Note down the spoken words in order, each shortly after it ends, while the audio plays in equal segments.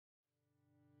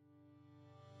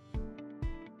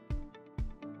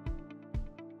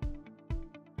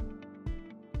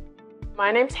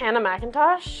My name's Hannah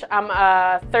McIntosh. I'm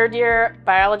a third-year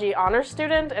biology honors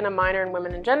student and a minor in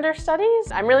women and gender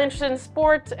studies. I'm really interested in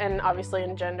sport and obviously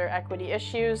in gender equity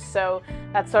issues, so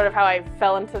that's sort of how I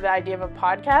fell into the idea of a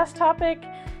podcast topic.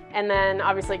 And then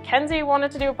obviously Kenzie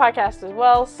wanted to do a podcast as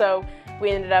well, so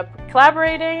we ended up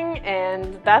collaborating,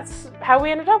 and that's how we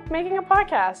ended up making a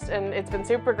podcast. And it's been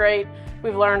super great.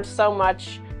 We've learned so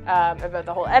much about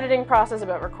the whole editing process,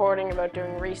 about recording, about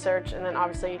doing research, and then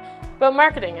obviously about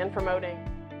marketing and promoting.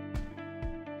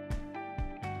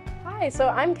 Hi, so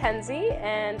I'm Kenzie,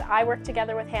 and I work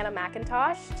together with Hannah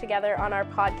McIntosh together on our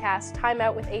podcast Time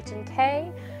Out with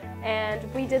H&K,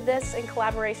 and we did this in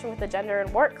collaboration with the Gender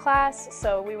and Work class,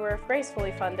 so we were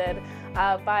gracefully funded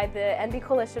by the NB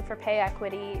Coalition for Pay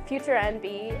Equity, Future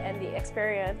NB, and the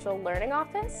Experiential Learning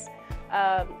Office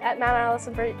at Mount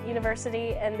Allison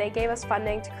University, and they gave us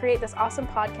funding to create this awesome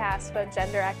podcast about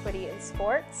gender equity in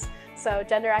sports. So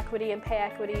gender equity and pay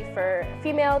equity for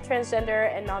female,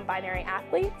 transgender, and non-binary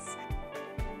athletes.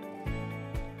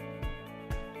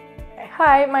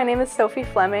 Hi, my name is Sophie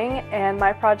Fleming, and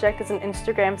my project is an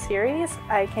Instagram series.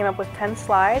 I came up with 10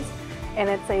 slides, and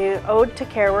it's an ode to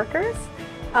care workers.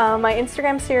 My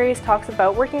Instagram series talks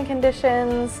about working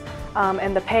conditions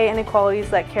and the pay inequalities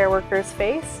that care workers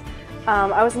face.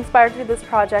 I was inspired to do this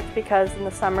project because in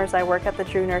the summers I work at the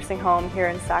Drew Nursing Home here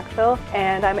in Sackville,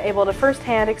 and I'm able to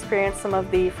firsthand experience some of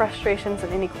the frustrations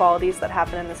and inequalities that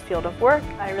happen in this field of work.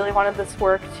 I really wanted this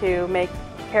work to make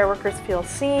care workers feel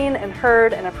seen and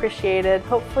heard and appreciated.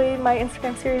 Hopefully my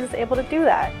Instagram series is able to do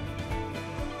that.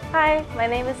 Hi, my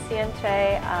name is Sian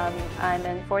Che. I'm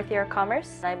in 4th year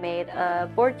commerce. I made a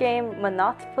board game,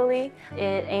 Monopoly.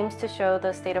 It aims to show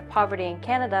the state of poverty in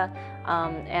Canada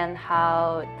and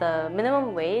how the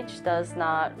minimum wage does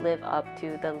not live up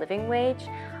to the living wage.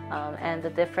 And the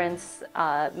difference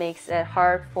makes it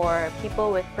hard for people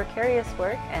with precarious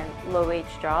work and low-wage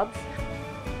jobs.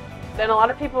 And a lot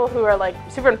of people who are like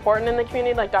super important in the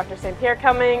community, like Dr. St. Pierre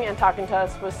coming and talking to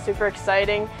us was super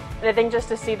exciting. And I think just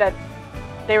to see that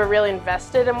they were really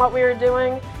invested in what we were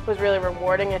doing was really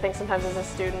rewarding. I think sometimes as a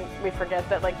student we forget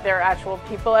that like there are actual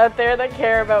people out there that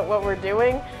care about what we're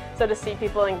doing. So to see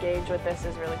people engage with this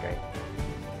is really great.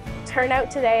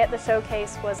 Turnout today at the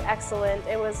showcase was excellent.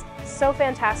 It was so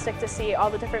fantastic to see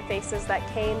all the different faces that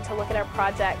came to look at our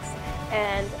projects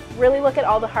and really look at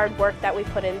all the hard work that we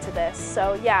put into this.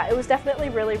 So yeah, it was definitely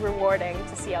really rewarding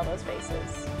to see all those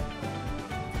faces.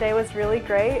 Today was really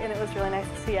great, and it was really nice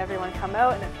to see everyone come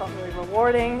out, and it felt really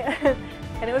rewarding,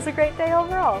 and it was a great day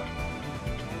overall.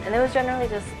 And it was generally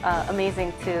just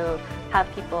amazing to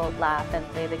have people laugh and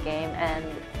play the game and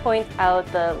point out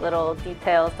the little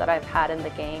details that I've had in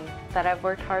the game that I've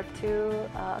worked hard to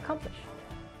accomplish.